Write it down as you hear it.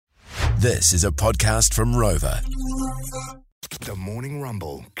This is a podcast from Rover. The Morning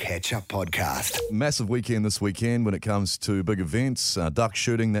Rumble Catch-Up Podcast. Massive weekend this weekend when it comes to big events. Duck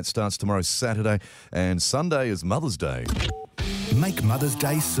shooting, that starts tomorrow Saturday, and Sunday is Mother's Day. Make Mother's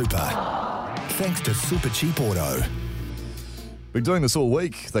Day super. Thanks to Super Cheap Auto. Been doing this all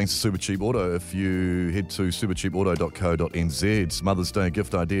week thanks to Super Cheap Auto. If you head to supercheapauto.co.nz, Mother's Day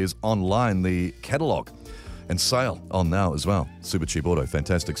gift ideas online, the catalogue and sale on now as well. Super Cheap Auto,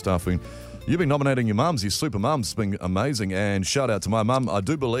 fantastic stuff. You've been nominating your mums, your super mums. It's been amazing. And shout out to my mum, I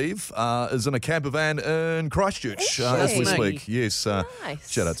do believe, is in a camper van in Christchurch as we speak. Yes.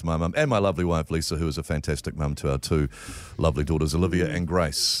 Nice. Shout out to my mum and my lovely wife, Lisa, who is a fantastic mum to our two lovely daughters, Olivia and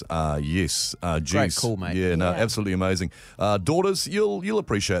Grace. Yes. Great call, mate. Yeah, no, absolutely amazing. Daughters, you'll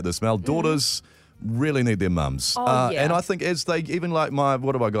appreciate this, Mel. Daughters really need their mums. And I think as they, even like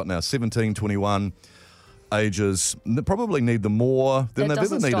what have I got now, 17, 21... ages, they probably need them more than they've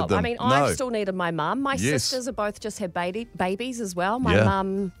ever needed them. I mean, I've still needed my mum. My sisters are both just had babies as well. My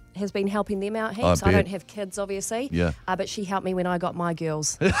mum has been helping them out heaps. I don't have kids, obviously, but she helped me when I got my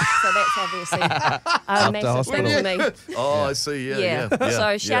girls. So that's obviously a massive thing for me. Oh, I see, yeah.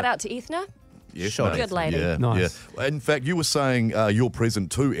 So shout out to Ethna. Yes, good lady. Yeah, nice. Yeah. In fact, you were saying your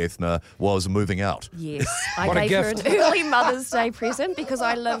present to Ethna was moving out. Yes, I gave her an early Mother's Day present because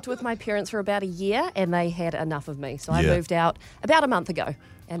I lived with my parents for about a year and they had enough of me. So I moved out about a month ago.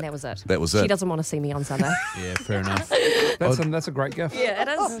 And that was it. She doesn't want to see me on Sunday. Yeah, fair enough. That's a great gift. Yeah, it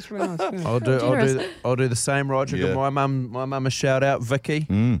is. That's really nice. Yeah. I'll do the same, Roger. Yeah. Give my mum a shout out, Vicky,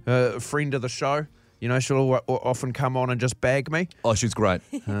 friend of the show. You know, she'll often come on and just bag me. Oh, she's great.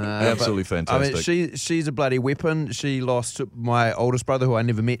 Absolutely fantastic. I mean, she's a bloody weapon. She lost my oldest brother, who I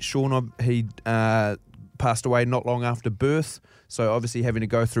never met, Sean. He passed away not long after birth. So obviously having to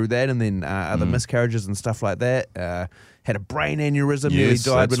go through that and then other miscarriages and stuff like that. Had a brain aneurysm, nearly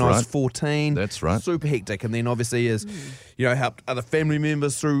died when I was 14. That's right. Super hectic. And then obviously helped other family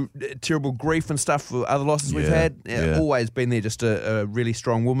members through terrible grief and stuff for other losses we've had. Always been there, just a really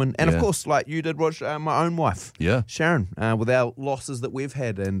strong woman. And of course, like you did, Rog, my own wife, Sharon, with our losses that we've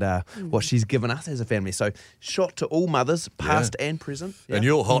had and what she's given us as a family. So shot to all mothers, past and present. Yeah. And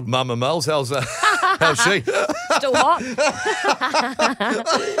your hot mama, Mels, how's she? Still hot.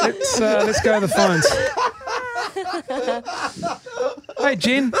 Let's go to the phones. Hey,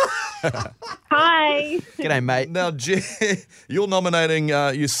 Jen. Hi. G'day, mate. Now, Jen, you're nominating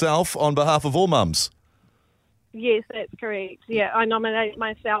yourself on behalf of all mums. Yes, that's correct. Yeah, I nominated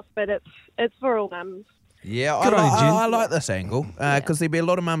myself, but it's for all mums. Yeah, Good on you, Jen. I like this angle because there'd be a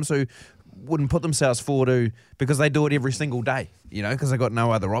lot of mums who wouldn't put themselves forward because they do it every single day, because they got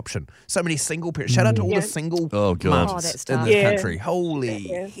no other option. So many single parents. Shout out to all the single mums in the country. Holy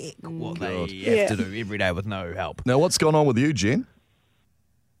heck, what they have to do every day with no help. Now, what's going on with you, Jen?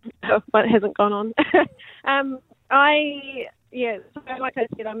 What hasn't gone on? So like I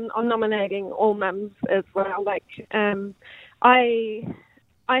said, I'm nominating all mums as well. Like, I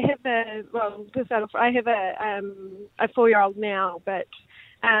have a 4-year-old now, but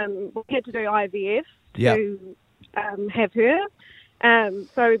we had to do IVF to have her.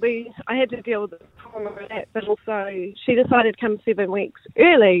 So I had to deal with the trauma of that, but also she decided to come 7 weeks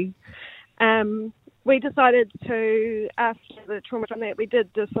early. We decided to, after the trauma from that, we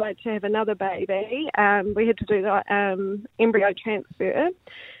did decide to have another baby. We had to do the embryo transfer.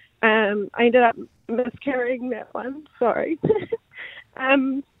 I ended up miscarrying that one, sorry.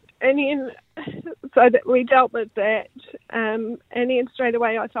 And then, so that we dealt with that. And then straight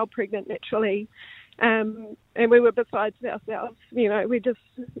away I fell pregnant naturally. And we were beside ourselves. We just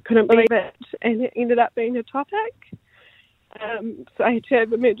couldn't believe it. And it ended up being a topic. So I had to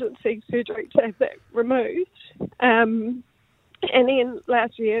have emergency surgery to have that removed. And then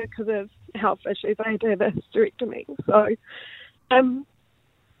last year, because of health issues, I had to have a hysterectomy. So I'm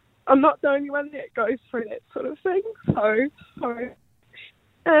not the only one that goes through that sort of thing.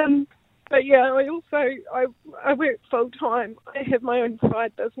 But yeah, I work full time. I have my own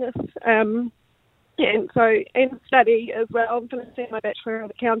side business, and study as well. I'm finishing my Bachelor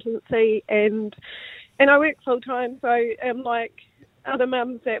of Accountancy, and I work full time. So I'm like other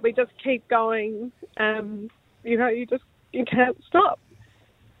mums that we just keep going. You can't stop.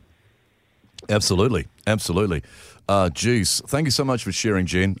 Absolutely. Geez, thank you so much for sharing,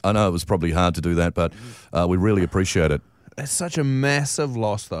 Jen. I know it was probably hard to do that, but we really appreciate it. It's such a massive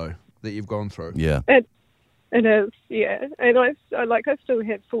loss, though, that you've gone through. Yeah. It is, yeah. And I still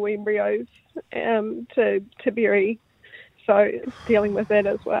have 4 embryos to bury, so dealing with that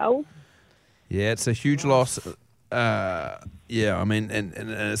as well. Yeah, it's a huge loss. I mean, and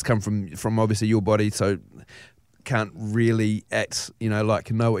it's come from obviously your body, so can't really act, know what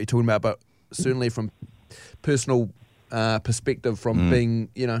you're talking about, but certainly from personal perspective, from being,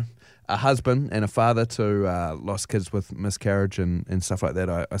 a husband and a father to lost kids with miscarriage and stuff like that,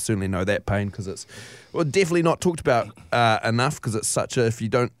 I certainly know that pain, because it's definitely not talked about enough, because it's such a, if you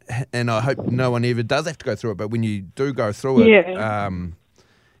don't, and I hope no one ever does have to go through it, but when you do go through it,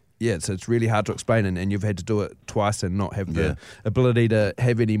 it's really hard to explain, and you've had to do it twice and not have the ability to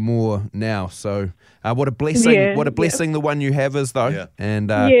have any more now. So what a blessing! What a blessing the one you have is, though,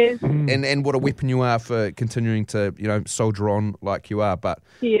 and and what a weapon you are for continuing to soldier on like you are. But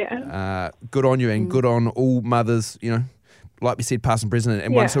good on you, and good on all mothers. Like we said, past and present,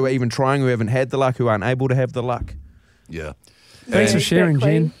 and ones who are even trying, who haven't had the luck, who aren't able to have the luck. Yeah. Thanks for sharing,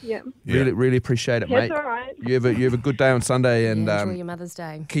 Jen. Yeah. Really appreciate it, mate. That's all right. You have a good day on Sunday, and enjoy your Mother's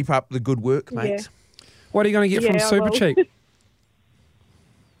Day. Keep up the good work, mate. Yeah. What are you going to get from Supercheap?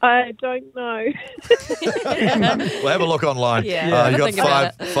 I don't know. Well, have a look online. You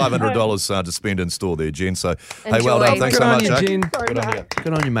got $500 to spend in store there, Jen. So, hey, well done. Thanks so much, Jen. Good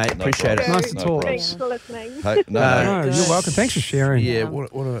on you, mate. Appreciate it. Nice to talk. Thanks for listening. Hey, no, you're welcome. Thanks for sharing. Yeah,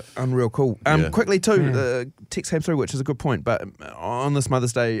 what a unreal call. Quickly too, text came through, which is a good point. But on this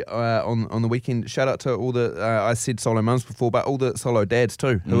Mother's Day, on the weekend, shout out to all the I said solo mums before, but all the solo dads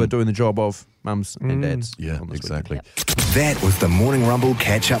too, who are doing the job of mums and dads. Yeah, exactly. That was the Morning Rumble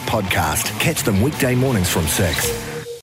Catch-Up Podcast. Catch them weekday mornings from 6.